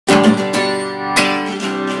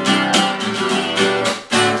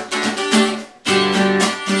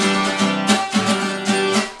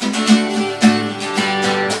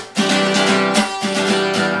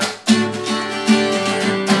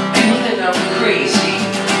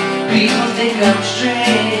think I'm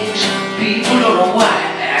strange. People don't know why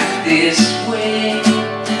I act this way.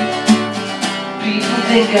 People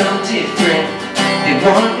think I'm different. They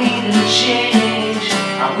want me to change.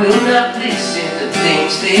 I will not listen to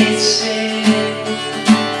things they say,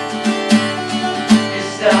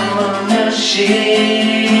 'cause I'm unashamed.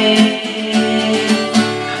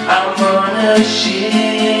 I'm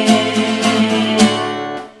unashamed.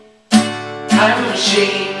 I'm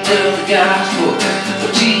unashamed of the gospel of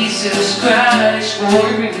Jesus Christ, for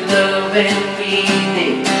to bring love and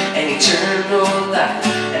meaning and eternal life.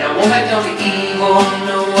 And I won't back down to evil,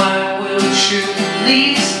 no, I will truly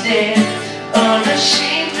stand.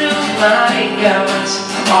 Unashamed of my God's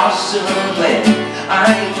awesome plan.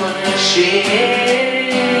 I'm unashamed.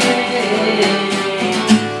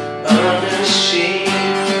 Unashamed.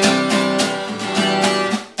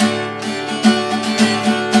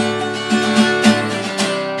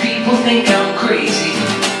 People think I'm crazy.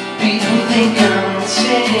 People think I'm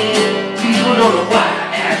insane. People don't know why I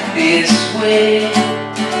act this way.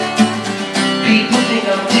 People think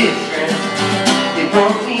I'm different. They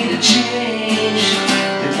want me to change.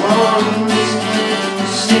 They want me to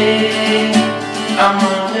stay. I'm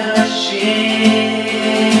unashamed.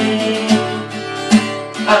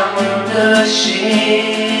 I'm unashamed.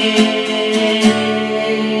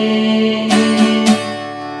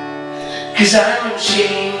 'Cause I'm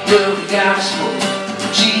ashamed of the gospel of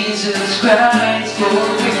Jesus Christ, for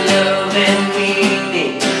with love and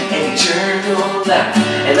meaning and eternal life.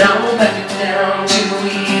 And I won't back down to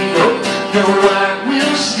evil, no, I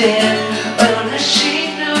will stand.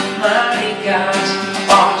 Unashamed of my God's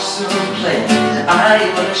awesome plan. I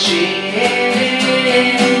am unashamed.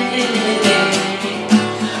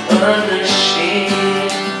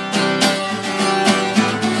 Unashamed.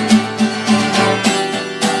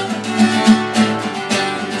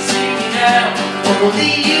 Sing it out.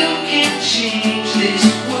 Only you can change this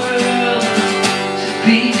world to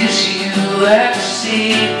be just you have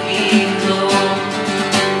saved me.